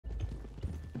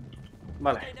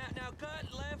Vale. Okay, now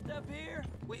cut left up here.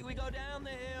 We go down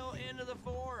the hill into the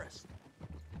forest.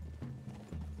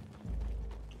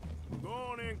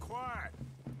 Going in quiet,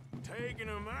 taking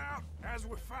them out as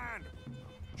we find them,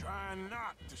 trying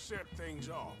not to set things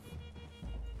off.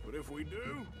 But if we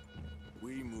do,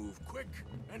 we move quick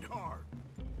and hard.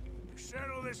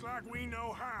 Settle this like we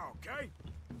know how, okay?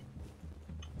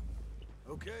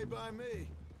 Okay by me.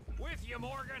 With you,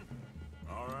 Morgan.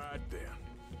 All right, then.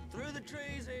 Through the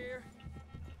trees here.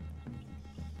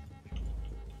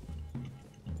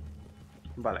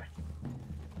 Vale.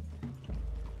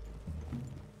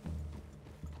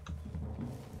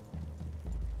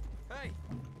 Hey,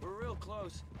 we're real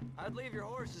close. I'd leave your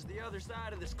horses the other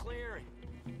side of this clearing.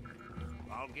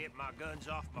 I'll get my guns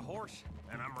off my horse,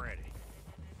 and I'm ready.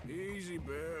 Easy,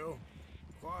 Bill.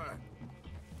 Quiet.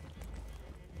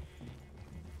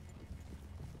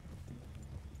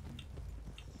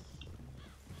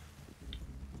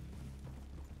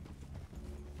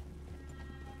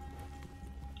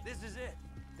 This is it.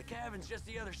 The cabin's just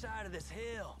the other side of this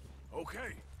hill.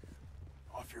 Okay.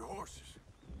 Off your horses.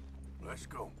 Let's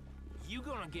go. You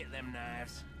gonna get them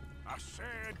knives? I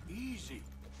said easy.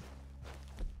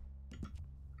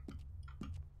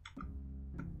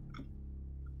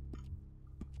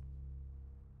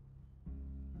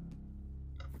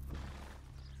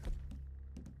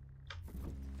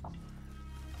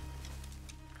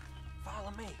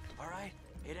 Follow me, all right?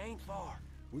 It ain't far.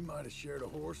 We might have shared a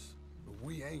horse, but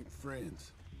we ain't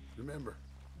friends. Remember,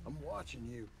 I'm watching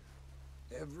you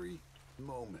every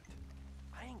moment.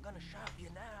 I ain't gonna shop you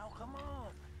now, come on.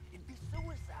 It'd be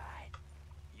suicide.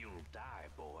 You'll die,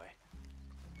 boy.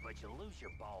 But you'll lose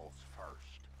your balls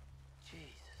first.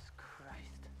 Jesus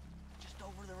Christ. Just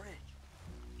over the ridge.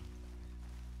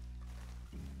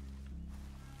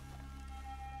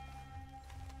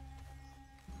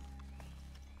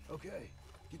 Okay,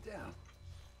 get down.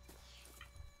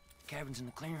 Cabin's in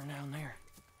the clearing down there.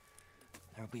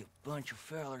 There'll be a bunch of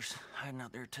fellers hiding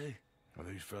out there too. Are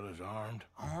these fellas armed?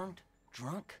 Armed,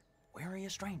 drunk, wary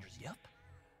of strangers, yep.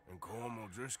 And Cornwall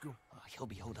Driscoll? He'll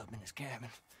be holed up in his cabin.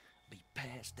 Be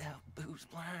passed out, booze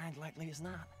blind, likely as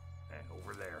not. Hey,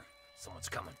 over there. Someone's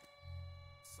coming.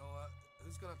 So,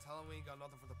 who's gonna tell him we ain't got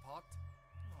nothing for the pot?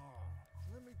 Oh,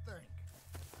 let me think.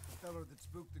 The feller that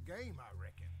spooked the game, I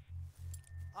reckon.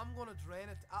 I'm gonna drain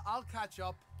it. I'll catch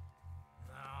up.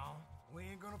 No, we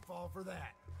ain't gonna fall for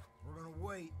that. We're gonna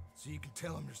wait so you can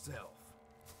tell him yourself.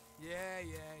 Yeah.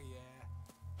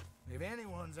 If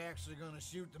anyone's actually gonna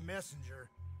shoot the messenger,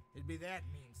 it'd be that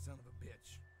mean son of a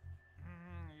bitch.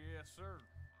 Yes, sir.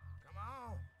 Come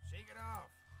on, shake it off.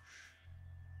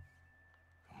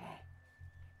 Come on.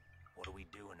 What are we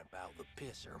doing about the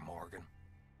pisser, Morgan?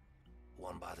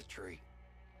 One by the tree.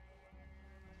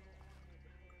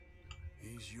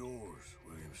 He's yours,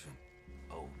 Williamson.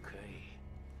 Okay.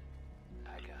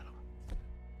 I got him.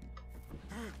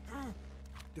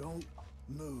 Don't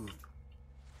move.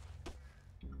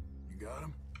 You got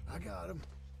him? I got him.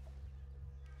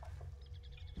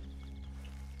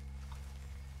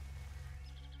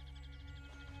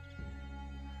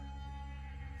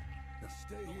 Now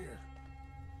stay here.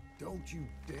 Don't you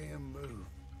damn move.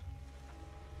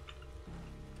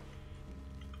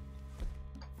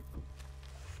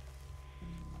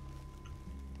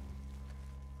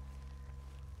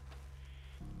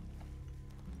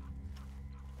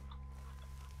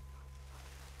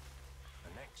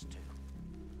 The next two.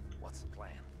 What's the plan?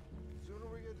 Sooner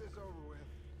we get this over with.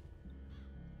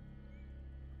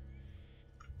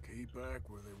 Keep back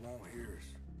where they won't hear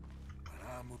us. When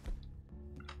I move,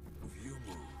 if you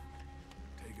move,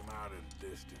 take them out at a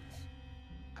distance.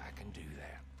 I can do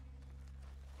that.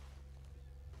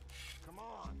 Come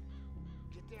on,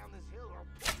 get down this hill or...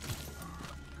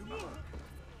 Come on.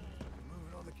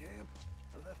 Moving on the camp.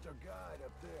 I left our guide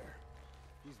up there.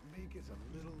 He's meek as a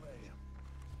little lamb.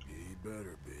 He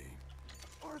better be.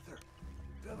 Arthur,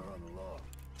 fella on the log.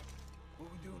 What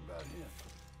we doing about him?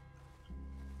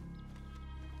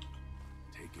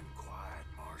 Take him quiet,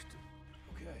 Marston.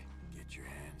 Okay. Get your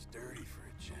hands dirty for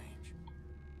a change.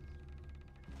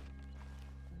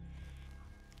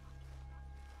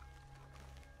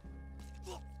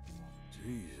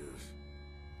 Jesus.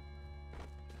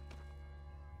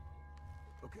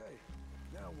 Okay,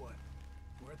 now what?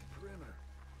 We're at the perimeter.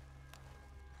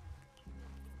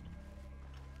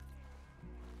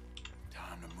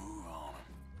 Time to move on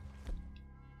him.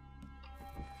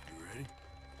 You ready?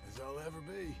 As I'll ever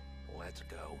be. Let's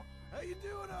go. How you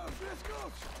doing,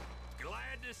 Driscolls?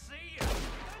 Glad to see you.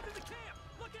 Into the camp.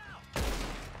 Look out.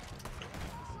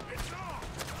 It's on!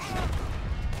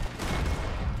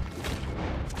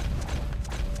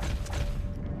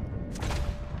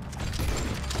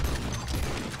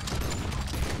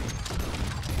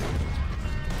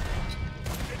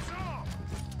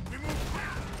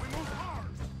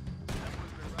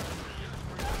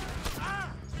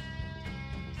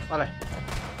 Vale.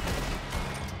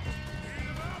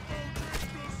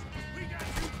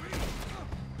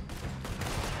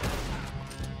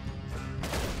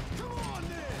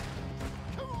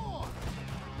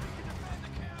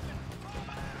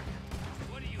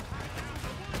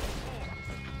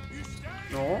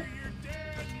 No.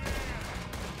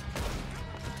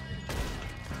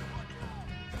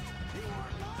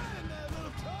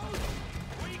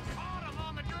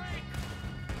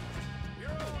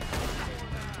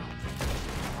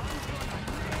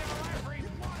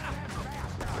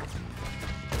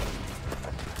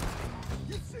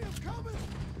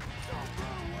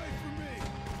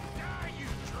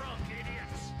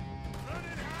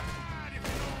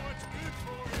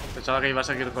 Pensaba que iba a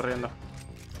seguir corriendo.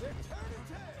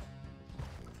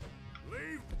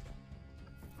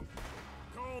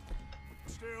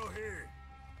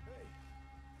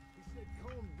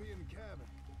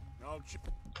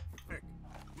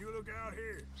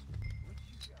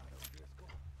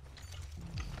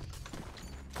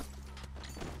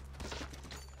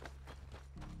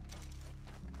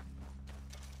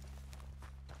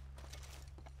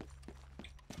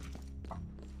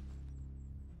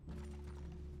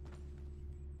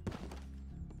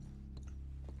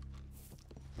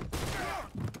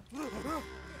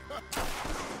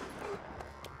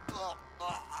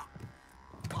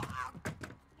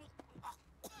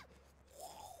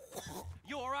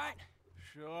 You all right?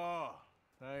 Sure.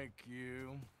 Thank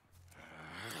you.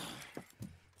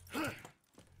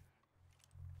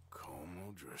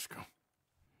 Como Driscoll.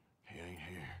 He ain't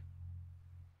here.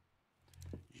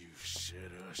 You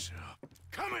set us up.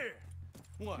 Come here!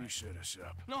 What? You set us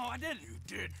up. No, I didn't. You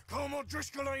did. Como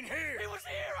Driscoll ain't here! He was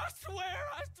here, I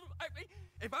swear.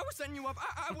 If I was setting you up,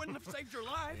 I wouldn't have saved your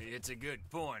life. It's a good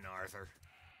point, Arthur.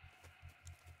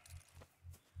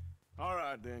 All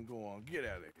right, then, go on. Get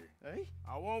out of here. Hey?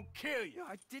 I won't kill you.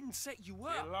 I didn't set you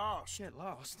up. Get lost. Get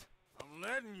lost. I'm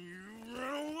letting you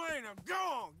run away. Now go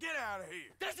on. Get out of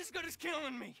here. That's as good as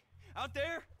killing me. Out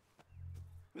there,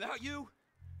 without you,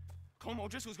 Como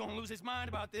just was gonna lose his mind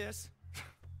about this.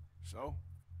 So?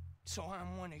 So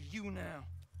I'm one of you now.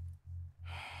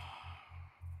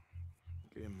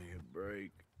 Give me a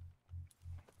break.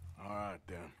 All right,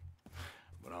 then.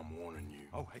 But I'm warning you.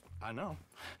 Oh, hey, I know.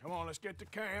 Come on, let's get to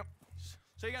camp.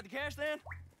 So you got the cash then?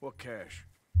 What cash?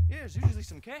 Yeah, there's usually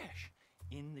some cash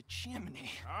in the chimney.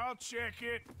 I'll check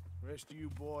it. Rest of you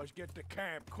boys, get to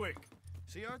camp quick.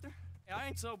 See, Arthur? I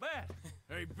ain't so bad.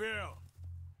 Hey, Bill.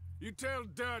 You tell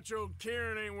Dutch old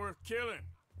Kieran ain't worth killing.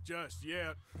 Just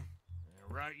yet.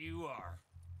 Right you are.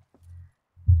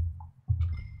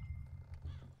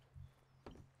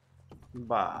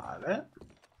 Vale.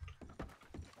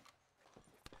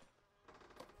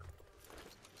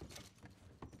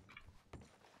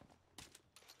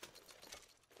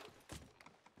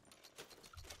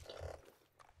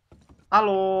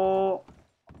 ¡Aló!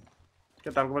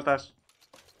 ¿Qué tal? ¿Cómo estás?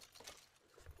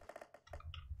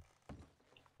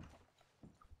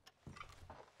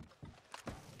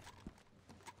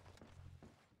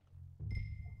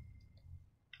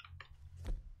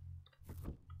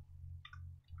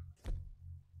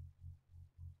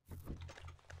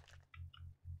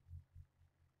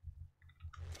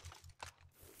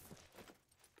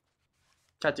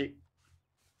 Chachi.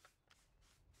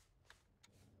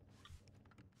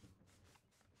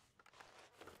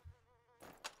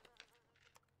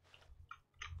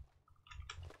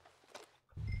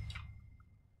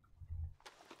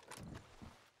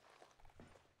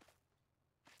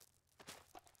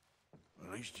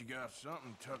 At least you got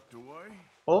something tucked away.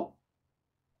 ¿Oh?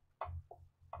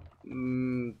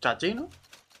 Chachi, ¿no?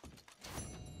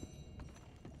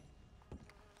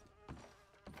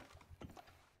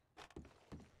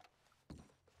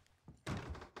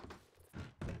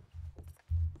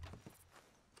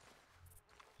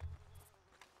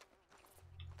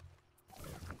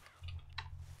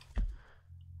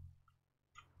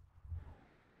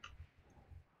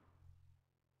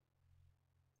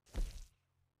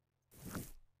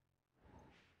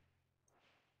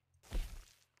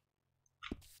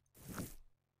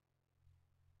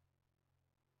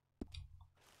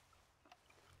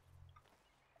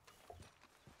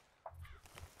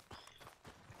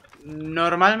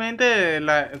 Normalmente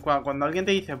cuando alguien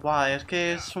te dice, buah, es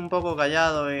que es un poco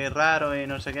callado y raro y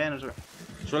no sé qué,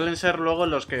 suelen ser luego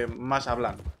los que más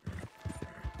hablan.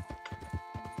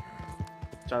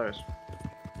 ¿Sabes?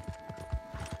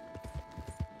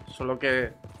 Solo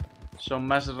que son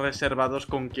más reservados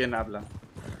con quien hablan.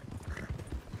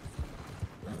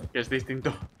 Que es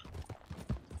distinto.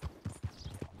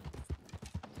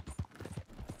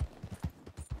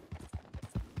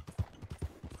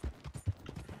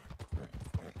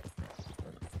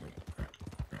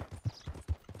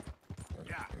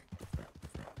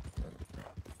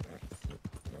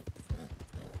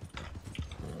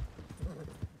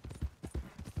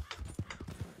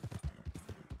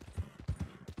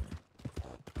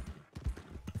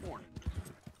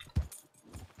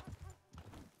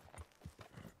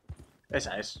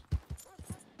 Esa es.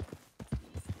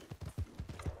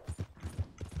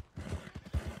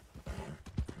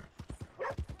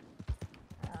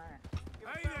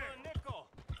 Hey there, Nickel.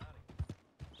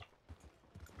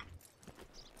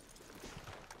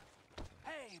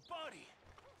 Hey, buddy.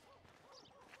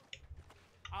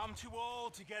 I'm too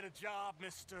old to get a job,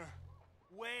 mister.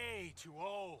 Way too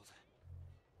old.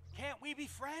 Can't we be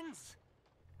friends?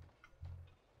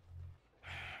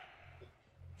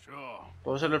 Sure.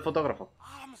 ¿Puedo ser el fotógrafo?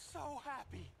 I'm so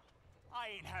happy. I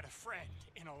ain't had a friend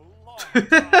in a long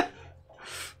time.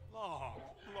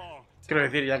 long Quiero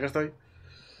decir, ya que estoy,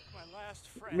 My last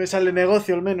friend me sale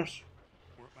negocio al menos.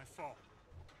 weren't my fault.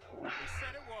 They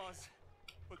said it was,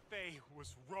 but they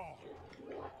was wrong.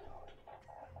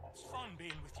 It's fun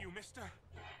being with you, mister.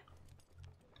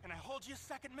 Can I hold you a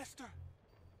second, mister?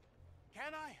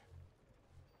 Can I?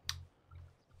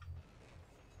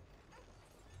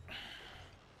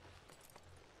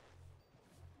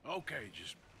 Okay,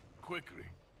 just quickly.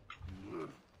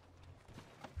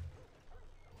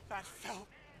 That felt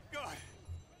good.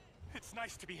 It's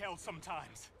nice to be held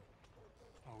sometimes.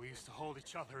 Oh, we used to hold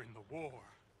each other in the war.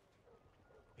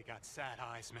 You got sad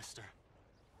eyes, mister.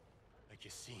 Like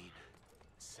you seen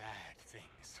sad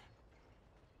things.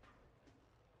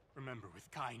 Remember with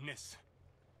kindness.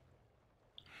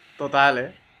 Total,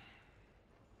 ¿eh?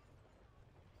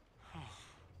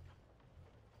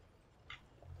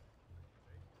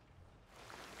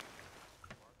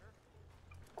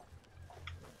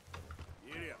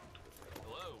 Yeah.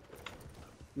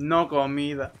 No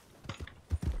comida.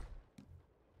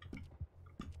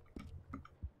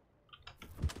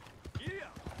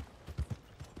 Yeah.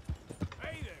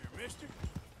 Hey there, mister.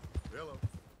 Hello.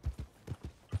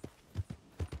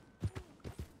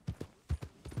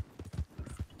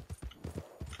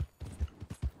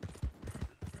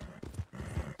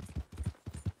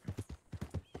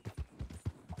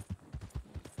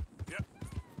 Yep.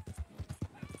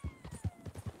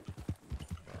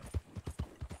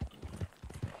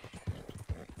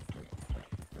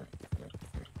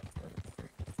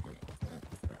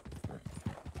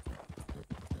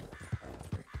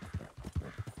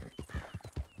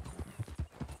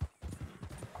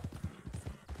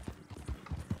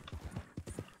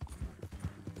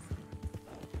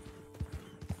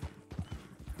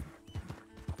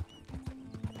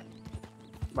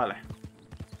 Vale.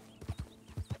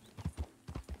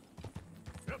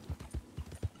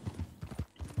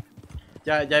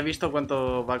 Ya he visto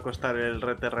cuánto va a costar el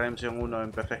Red Dead Redemption 1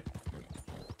 en PC.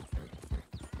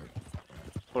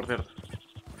 Por cierto.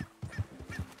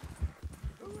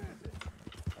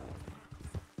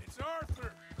 It's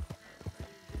Arthur.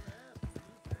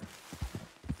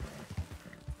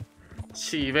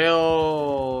 Si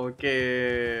veo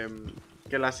que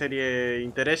la serie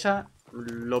interesa,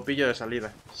 lo pillo de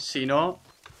salida. Si no,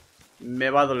 me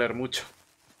va a doler mucho.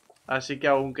 Así que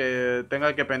aunque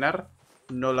tenga que penar,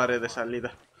 no lo haré de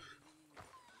salida.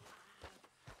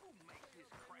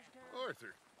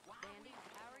 Arthur.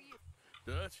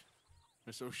 Dutch?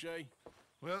 Miss O'Shea?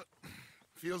 Well,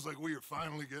 feels like we are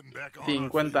finally getting back on.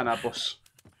 50 napos.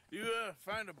 You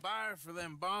find a buyer for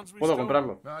them bonds we Puedo stole?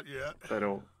 comprarlo, Not yet,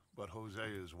 pero but Jose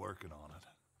is working on it.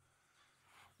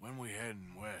 When we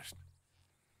heading west?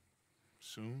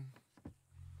 Soon?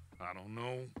 I don't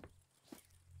know.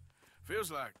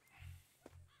 Feels like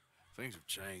things have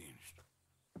changed.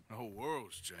 The whole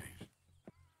world's changed.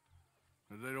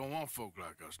 They don't want folk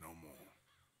like us no more.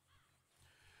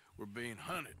 We're being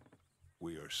hunted.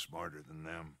 We are smarter than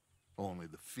them. Only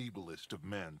the feeblest of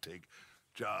men take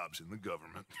jobs in the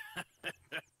government.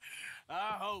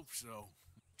 I hope so.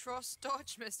 Trust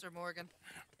Dutch, Mr. Morgan.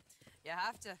 You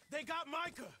have to. They got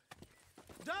Micah!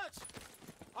 Dutch!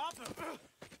 Arthur!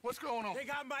 What's going on? They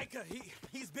got Micah.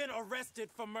 He's been arrested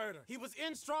for murder. He was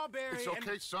in Strawberry It's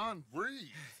okay, son. Breathe.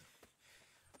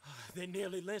 They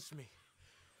nearly lynched me.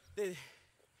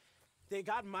 They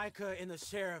got Micah and the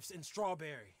sheriffs in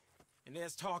Strawberry. And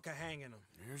there's talk of hanging him.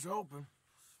 Here's hoping.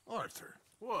 Arthur,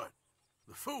 What?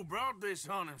 The fool brought this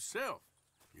on himself.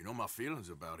 You know my feelings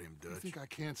about him, you Dutch. think I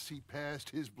can't see past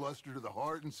his bluster to the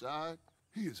heart inside?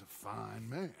 He is a fine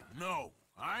man. No,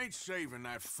 I ain't saving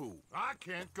that fool. I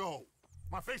can't go.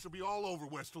 My face will be all over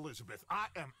West Elizabeth. I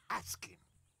am asking.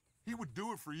 He would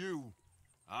do it for you.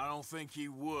 I don't think he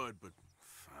would, but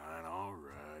fine, all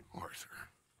right. Arthur.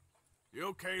 You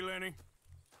okay, Lenny?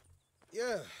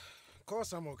 Yeah, of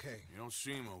course I'm okay. You don't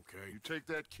seem okay. You take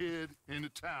that kid into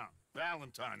town.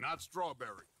 Valentine, not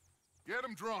Strawberry. Get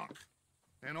him drunk.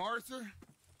 And Arthur,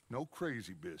 no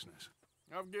crazy business.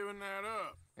 I've given that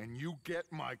up. And you get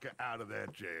Micah out of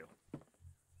that jail.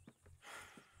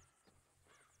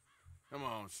 Come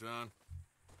on, son.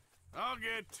 I'll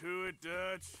get to it,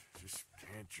 Dutch. Just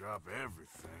can't drop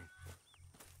everything.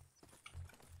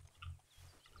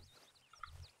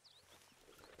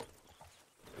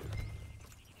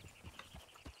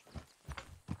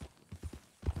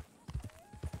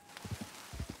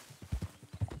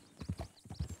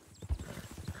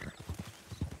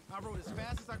 I rode as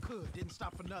fast as I could, didn't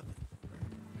stop for nothing.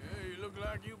 Yeah, you look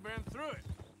like you've been through it.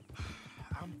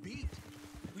 I'm beat.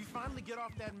 We finally get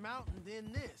off that mountain,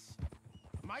 then this.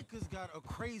 Micah's got a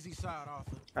crazy side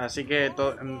offer. Así que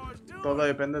todo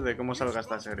depende de cómo salga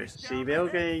esta serie. Si veo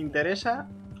que interesa,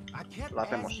 lo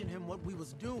hacemos.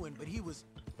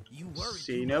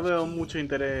 Si no veo mucho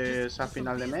interés a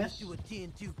final de mes, lo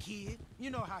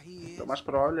más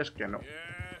probable es que no.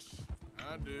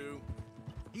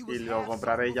 Y lo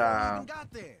compraré ya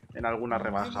en alguna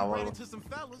rebaja o algo.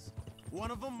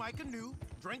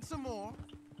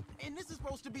 And this is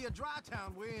supposed to be a dry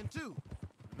town we're in too.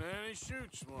 Then he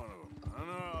shoots one of them. I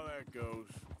know how that goes.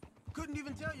 Couldn't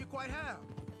even tell you quite how.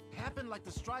 Happened like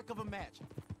the strike of a match.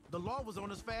 The law was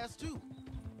on us fast too.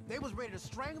 They was ready to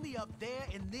strangle me up there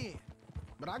and then.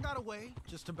 But I got away,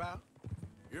 just about.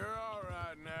 You're all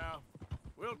right now.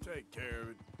 We'll take care of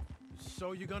it.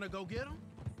 So you're gonna go get them?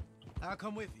 I'll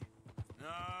come with you.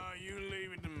 No, you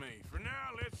leave it to me. For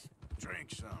now, let's drink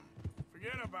some.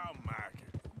 Forget about Micah.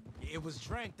 It was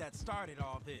drink that started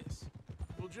all this.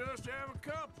 We'll just have a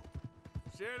couple.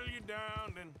 Settle you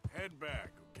down, then head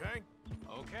back, okay?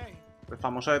 Okay. El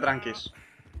famoso de tranquis.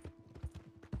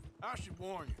 I should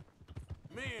warn you.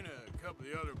 Me and a couple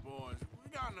of the other boys, we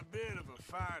got in a bit of a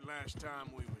fight last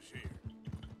time we was here.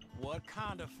 What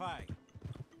kind of fight?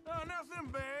 Oh,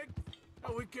 nothing big.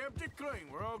 Oh, we kept it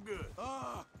clean. We're all good.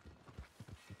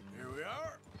 Here we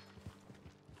are.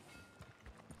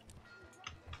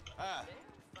 How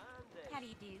do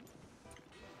you do?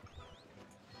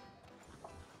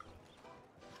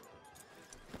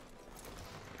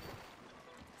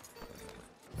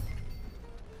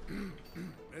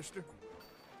 Mister?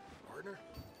 Partner?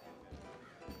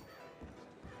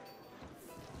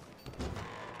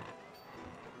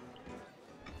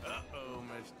 Uh-oh,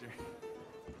 mister.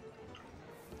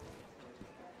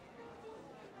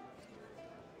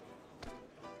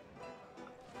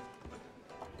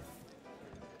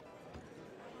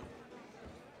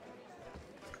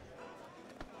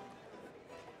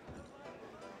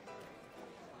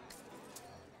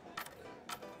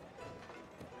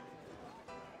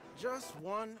 Just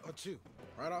one or two,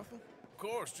 right, Arthur? Of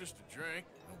course, just a drink.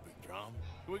 No big drama.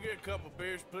 Can we get a couple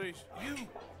beers, please?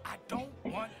 I don't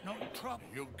want no trouble.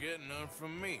 You'll get none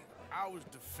from me. I was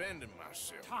defending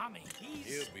myself. Tommy,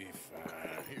 He'll be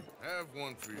fine. Here, have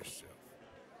one for yourself.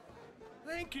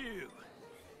 Thank you.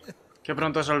 Qué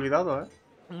pronto se ha olvidado,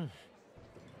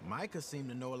 Micah seemed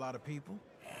to know a lot of people.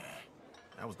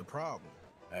 That was the problem.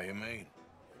 How you mean?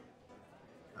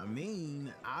 I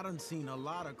mean, I done seen a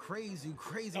lot of crazy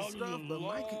stuff, but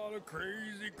Micah... A lot of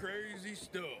crazy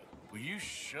stuff. Will you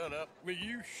shut up? Will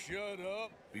you shut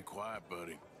up? Be quiet,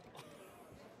 buddy.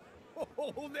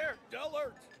 Oh, there,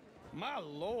 dullards! My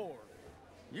lord,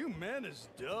 you men is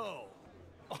dull.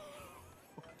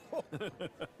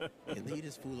 Hey, leave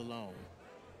this fool alone.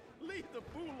 Leave the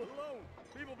fool alone.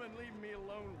 People been leaving me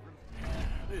alone for...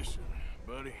 Listen,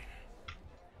 buddy.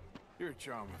 You're a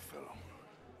charming fellow.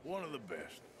 One of the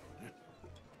best.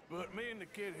 But me and the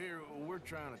kid here, we're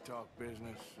trying to talk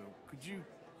business, so could you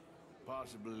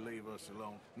possibly leave us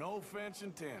alone? No offense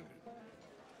intended.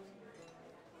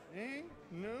 Ain't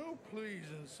no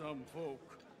pleasing some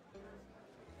folk.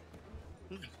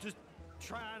 Just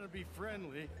trying to be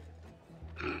friendly.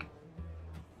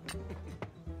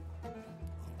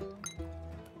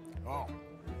 Oh.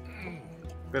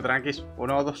 De tranquis,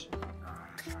 uno o dos.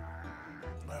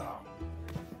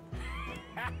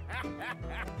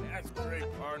 That's great,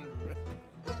 partner.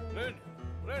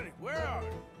 Lenny, where are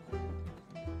you?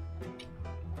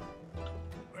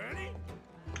 Lenny?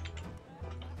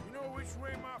 You know which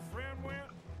way my friend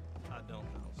went? I don't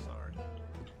know, sorry.